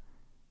gotta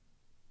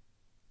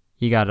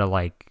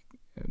like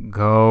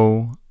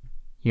go,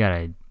 you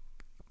gotta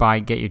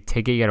get your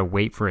ticket, you gotta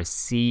wait for a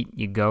seat,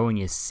 you go and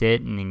you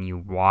sit and then you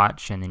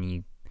watch and then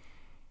you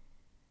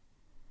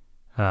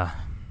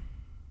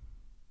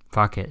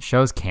fuck it,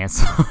 show's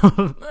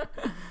canceled.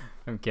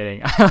 I'm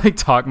kidding. I like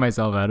talk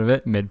myself out of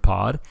it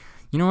mid-pod.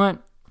 You know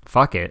what?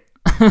 Fuck it.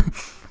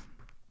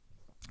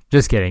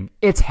 Just kidding.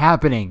 It's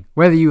happening,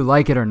 whether you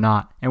like it or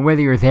not, and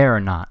whether you're there or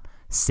not.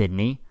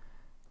 Sydney.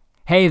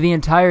 Hey, the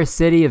entire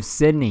city of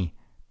Sydney,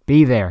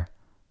 be there.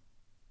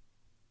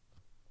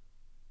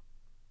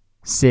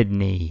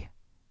 Sydney.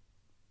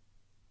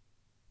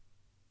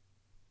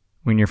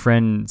 When your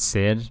friend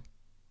Sid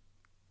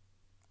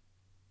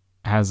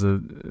has a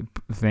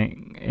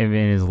thing in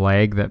his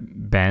leg that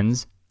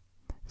bends.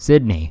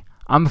 Sydney,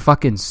 I'm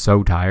fucking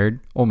so tired.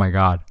 Oh my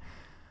god.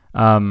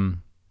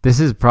 This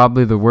is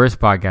probably the worst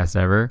podcast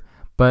ever,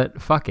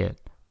 but fuck it.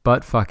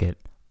 But fuck it.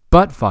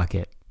 But fuck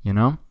it, you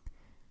know?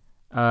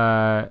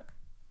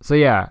 So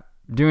yeah,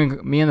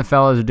 me and the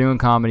fellas are doing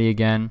comedy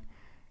again.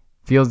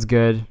 Feels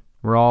good.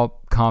 We're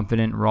all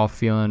confident. We're all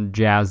feeling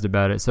jazzed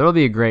about it. So it'll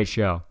be a great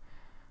show.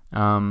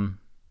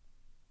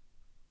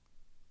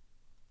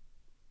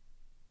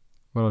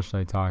 What else should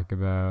I talk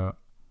about?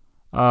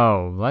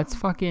 Oh, let's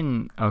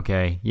fucking...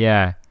 Okay,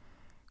 yeah.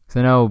 Because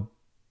I know...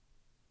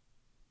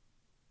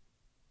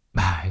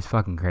 It's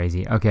fucking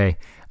crazy. Okay.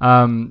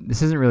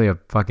 This isn't really a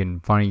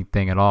fucking funny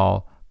thing at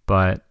all,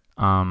 but...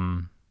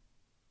 And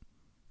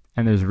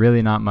there's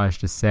really not much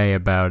to say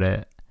about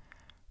it.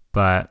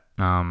 But,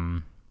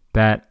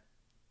 that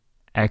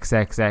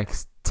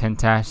XXX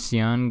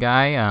Tentacion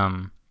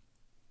guy,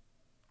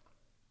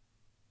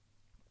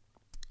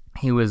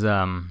 he was,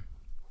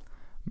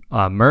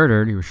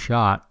 murdered. He was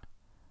shot.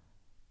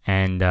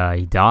 And,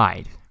 he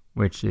died,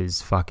 which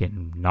is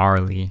fucking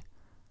gnarly.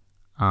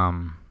 He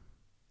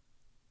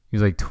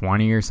was like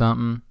 20 or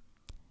something.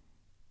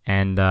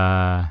 And,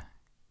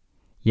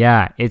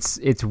 yeah,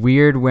 it's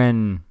weird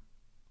when...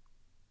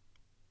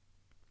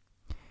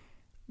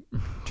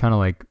 I'm trying to,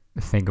 like,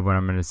 think of what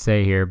I'm going to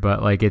say here,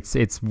 but, like,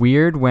 it's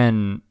weird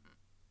when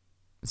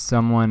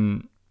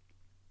someone,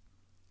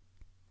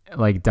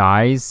 like,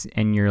 dies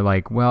and you're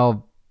like,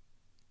 well...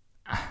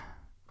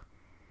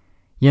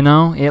 You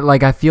know, it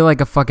like I feel like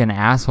a fucking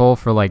asshole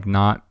for like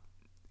not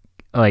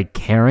like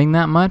caring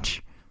that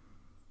much.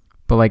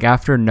 But like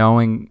after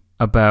knowing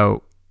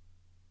about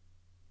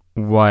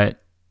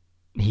what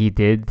he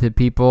did to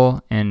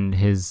people and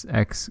his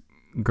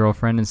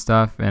ex-girlfriend and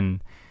stuff,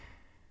 and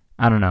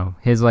I don't know,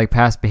 his like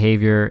past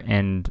behavior,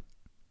 and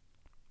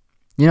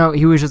you know,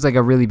 he was just like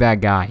a really bad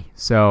guy.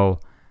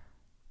 So,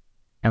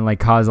 and like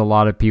caused a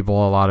lot of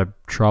people a lot of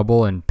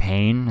trouble and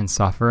pain and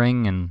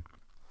suffering and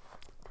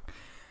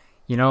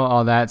you know,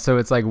 all that. So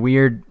it's like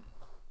weird.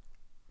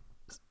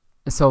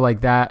 So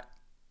like that.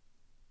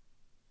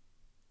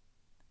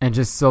 And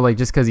just so like,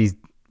 just because he's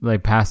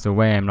like passed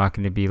away, I'm not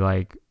going to be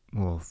like,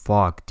 well,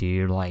 fuck,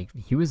 dude. Like,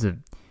 he was a.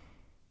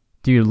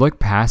 Dude,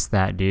 look past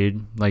that,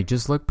 dude. Like,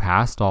 just look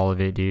past all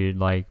of it, dude.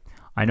 Like,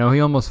 I know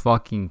he almost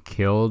fucking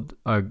killed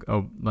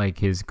like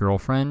his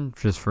girlfriend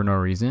just for no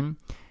reason.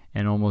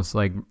 And almost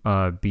like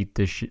beat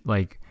the shit,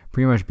 like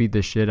pretty much beat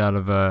the shit out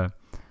of a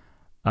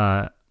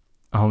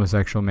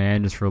homosexual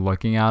man just for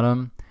looking at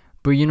him.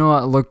 But you know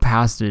what? Look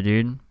past it,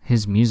 dude.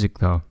 His music,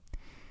 though.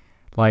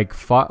 Like,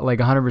 fuck, like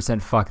 100%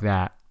 fuck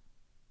that.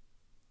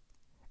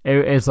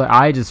 It's like,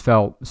 I just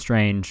felt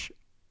strange.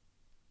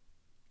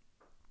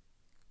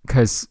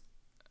 Because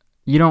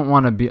you don't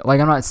want to be,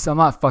 like, I'm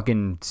not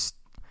fucking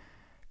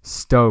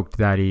stoked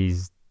that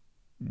he's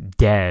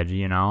dead,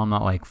 you know? I'm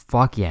not like,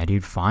 fuck yeah,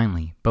 dude,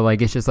 finally. But,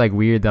 like, it's just, like,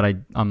 weird that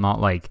I'm not,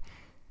 like,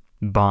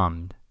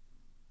 bummed.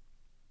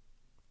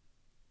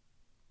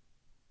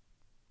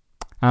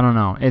 I don't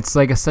know. It's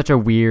like such a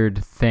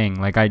weird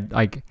thing. Like I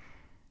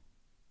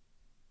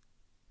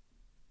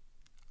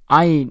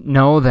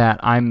know that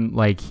I'm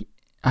like,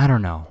 I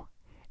don't know.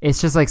 It's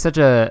just like such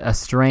a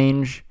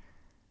strange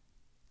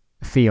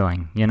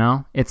feeling, you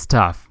know? It's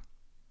tough.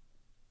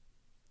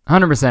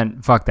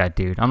 100% fuck that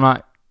dude. I'm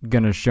not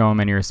going to show him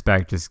any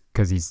respect just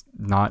because he's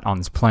not on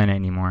this planet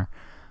anymore.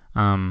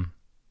 But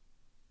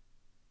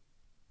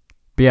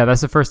yeah, that's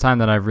the first time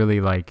that I've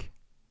really like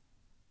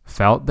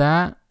felt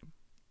that.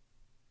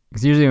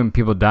 Because usually when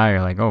people die,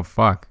 you're like, oh,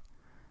 fuck.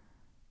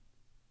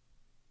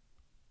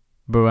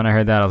 But when I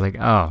heard that, I was like,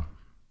 oh.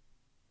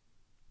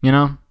 You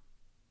know?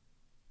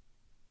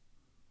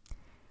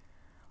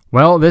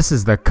 Well, this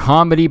is the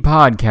comedy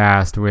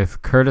podcast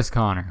with Curtis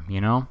Connor, you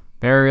know?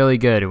 Very, really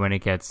good when it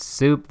gets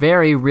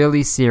very,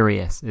 really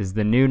serious is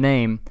the new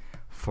name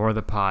for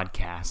the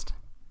podcast.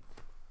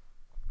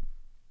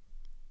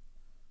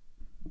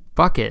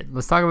 Fuck it.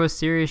 Let's talk about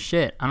serious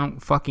shit. I don't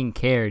fucking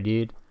care,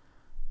 dude.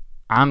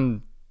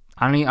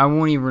 I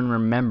won't even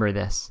remember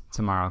this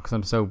tomorrow because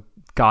I'm so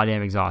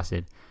goddamn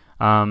exhausted.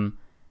 Whenever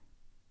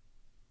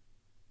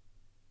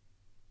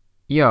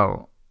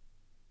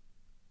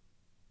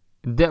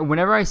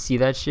I see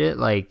that shit,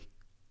 like,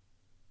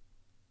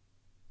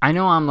 I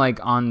know I'm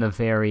like on the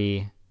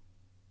very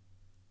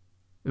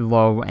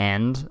low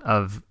end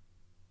of,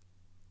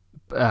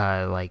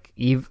 like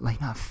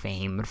not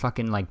fame, but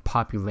fucking like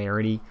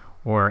popularity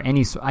or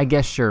any. I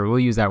guess sure we'll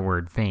use that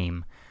word,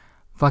 fame.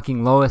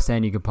 Fucking lowest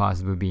end you could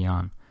possibly be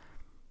on.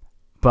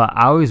 But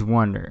I always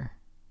wonder,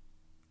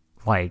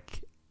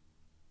 like,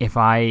 if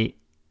I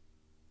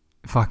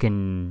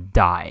fucking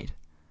died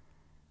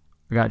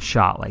or got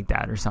shot like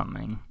that or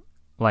something.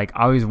 Like,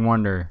 I always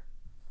wonder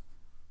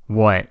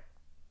what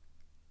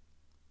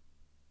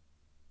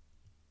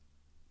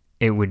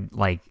it would,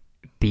 like,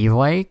 be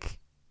like.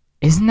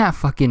 Isn't that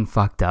fucking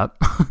fucked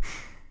up?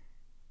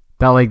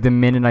 That, like, the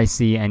minute I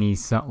see any,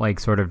 like,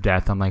 sort of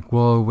death, I'm like,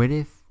 whoa, what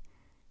if...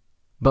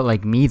 But,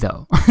 like, me,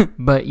 though.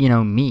 But, you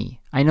know, me.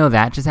 I know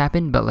that just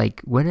happened, but, like,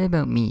 what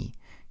about me?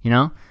 You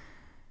know?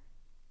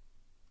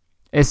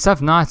 It's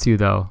tough not to,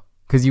 though.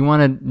 Because you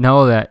want to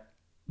know that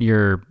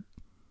you're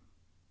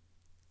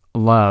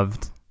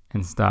loved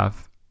and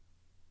stuff.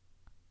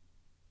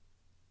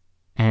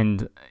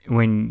 And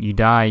when you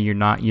die, you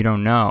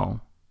don't know.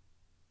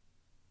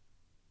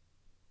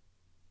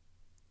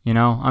 You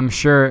know? I'm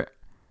sure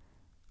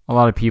a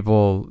lot of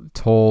people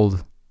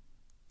told,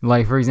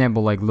 like, for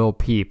example, like Lil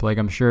Peep, like,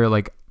 I'm sure,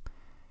 like,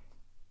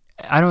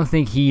 I don't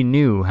think he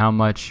knew how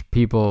much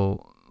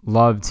people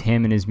loved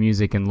him and his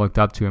music and looked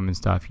up to him and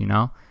stuff, you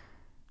know?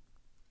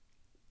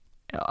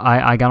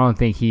 I don't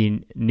think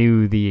he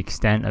knew the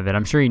extent of it.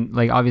 I'm sure he,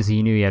 like, obviously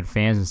he knew he had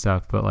fans and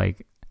stuff, but,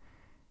 like,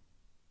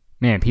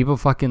 man, people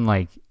fucking,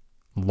 like,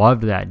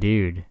 loved that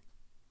dude,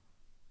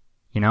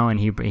 you know?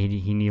 And he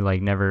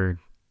like, never,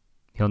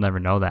 he'll never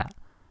know that.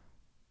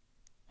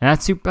 And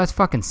that's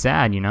fucking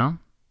sad, you know?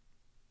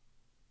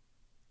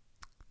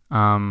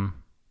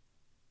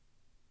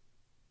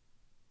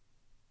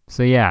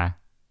 So yeah.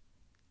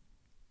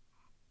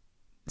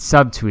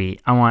 Subtweet.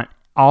 I want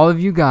all of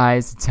you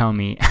guys to tell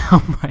me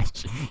how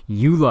much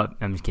you love...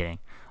 I'm just kidding,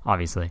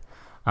 obviously.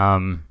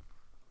 But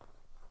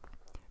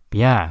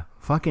yeah,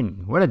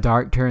 fucking, what a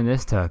dark turn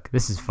this took.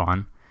 This is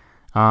fun.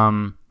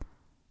 Yeah,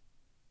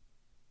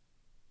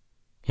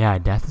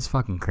 death is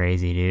fucking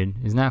crazy, dude.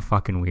 Isn't that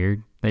fucking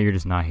weird that you're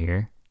just not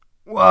here?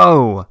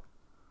 Whoa!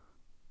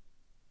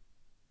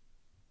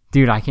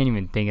 Dude, I can't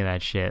even think of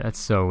that shit. That's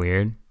so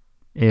weird.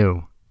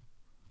 Ew.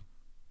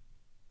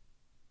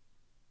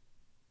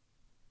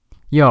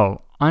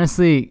 Yo,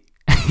 honestly,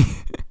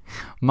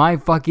 my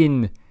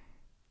fucking...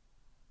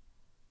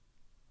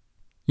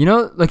 You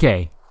know,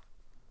 okay.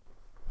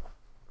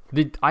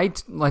 I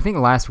think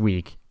last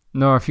week,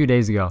 no, a few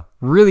days ago,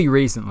 really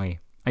recently,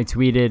 I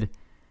tweeted,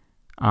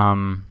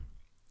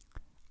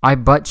 I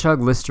butt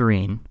chug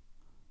Listerine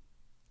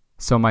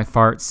so my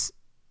farts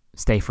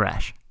stay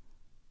fresh.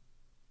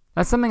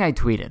 That's something I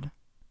tweeted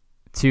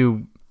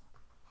to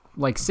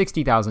like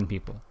 60,000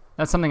 people.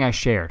 That's something I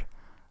shared.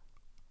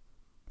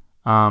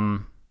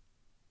 And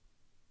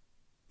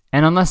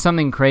unless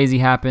something crazy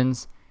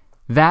happens,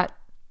 that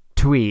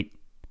tweet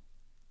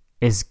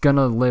is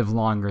gonna live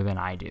longer than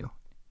I do.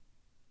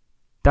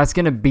 That's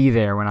gonna be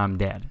there when I'm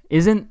dead.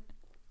 Isn't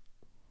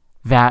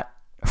that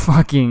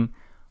fucking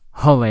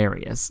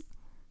hilarious?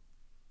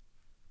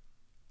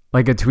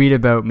 Like a tweet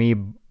about me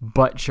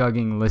butt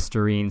chugging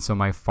Listerine so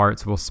my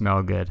farts will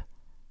smell good.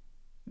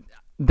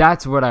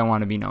 That's what I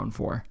want to be known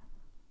for.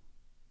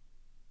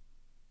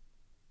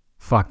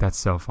 Fuck, that's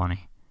so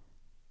funny.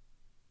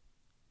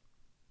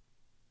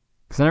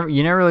 Because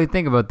you never really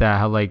think about that,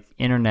 how, like,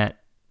 internet,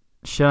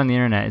 shit on the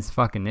internet, it's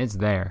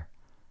there.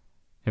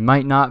 It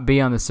might not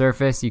be on the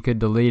surface, you could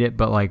delete it,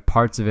 but, like,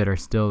 parts of it are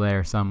still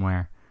there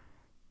somewhere.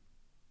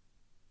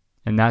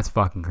 And that's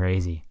fucking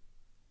crazy.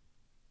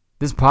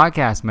 This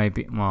podcast might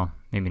be, well,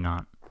 maybe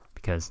not,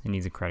 because it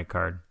needs a credit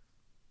card,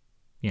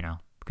 you know,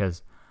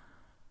 because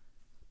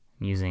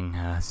I'm using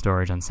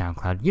storage on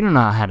SoundCloud. You don't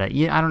know how to,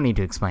 I don't need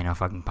to explain how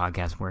fucking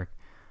podcasts work.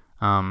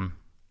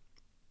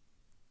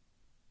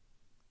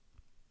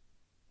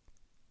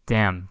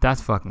 Damn,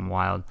 that's fucking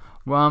wild.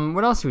 Well,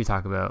 what else should we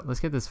talk about?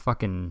 Let's get this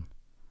fucking...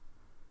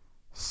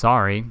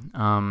 Sorry.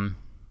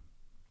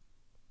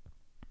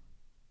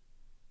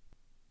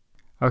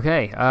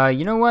 Okay,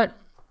 you know what?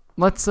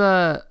 Let's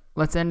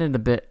end it a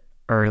bit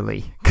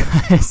early,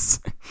 because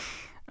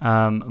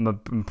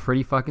I'm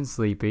pretty fucking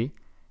sleepy,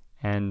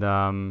 and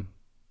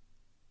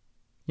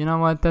you know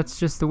what? That's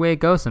just the way it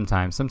goes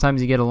sometimes.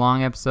 Sometimes you get a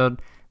long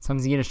episode,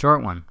 sometimes you get a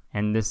short one,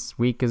 and this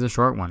week is a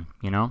short one,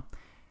 you know?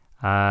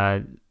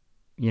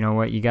 You know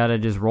what? You gotta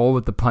just roll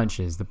with the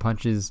punches. The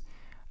punches,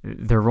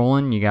 they're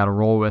rolling, you gotta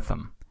roll with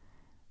them.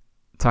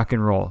 Tuck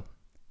and roll.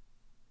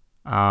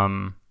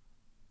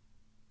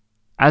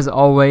 As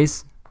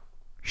always,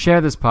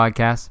 share this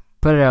podcast.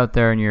 Put it out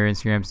there in your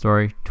Instagram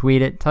story.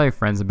 Tweet it. Tell your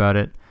friends about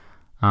it.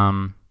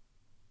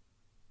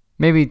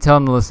 Maybe tell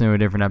them to listen to a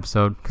different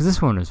episode, because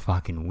this one was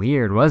fucking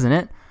weird, wasn't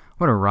it?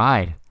 What a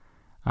ride.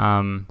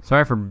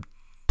 Sorry for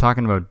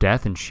talking about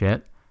death and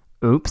shit.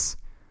 Oops.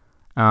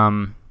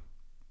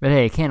 But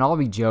hey, it can't all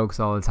be jokes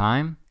all the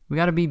time. You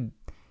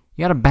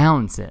gotta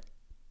balance it.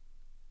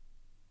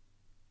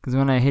 Because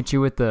when I hit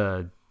you with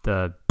the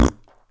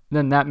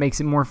then that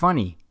makes it more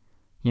funny.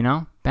 You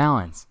know?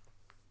 Balance.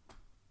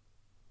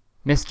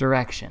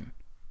 Misdirection.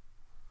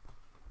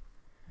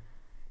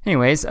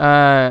 Anyways,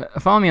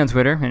 follow me on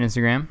Twitter and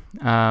Instagram,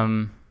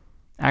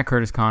 at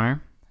Curtis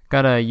Connor.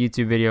 Got a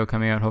YouTube video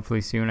coming out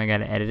hopefully soon. I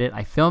gotta edit it.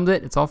 I filmed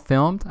it. It's all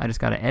filmed. I just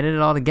gotta edit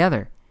it all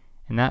together.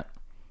 And that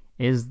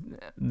is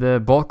the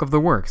bulk of the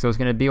work. So it's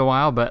gonna be a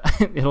while, but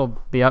it'll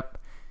be up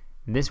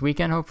this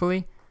weekend,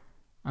 hopefully.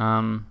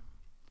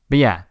 But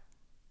yeah.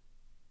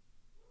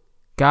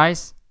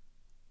 Guys,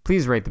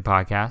 please rate the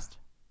podcast.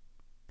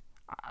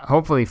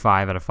 Hopefully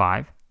 5 out of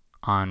 5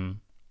 on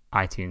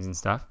iTunes and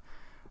stuff.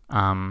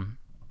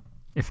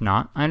 If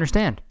not, I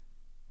understand.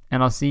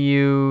 and I'll see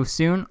you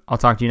soon. I'll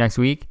talk to you next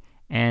week.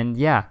 And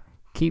yeah,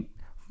 keep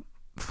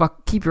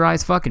your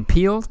eyes fucking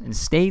peeled and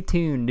stay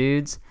tuned,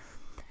 dudes.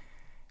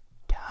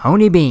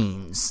 Tony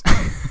Beans.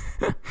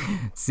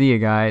 See you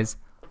guys.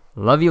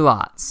 Love you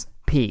lots.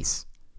 Peace.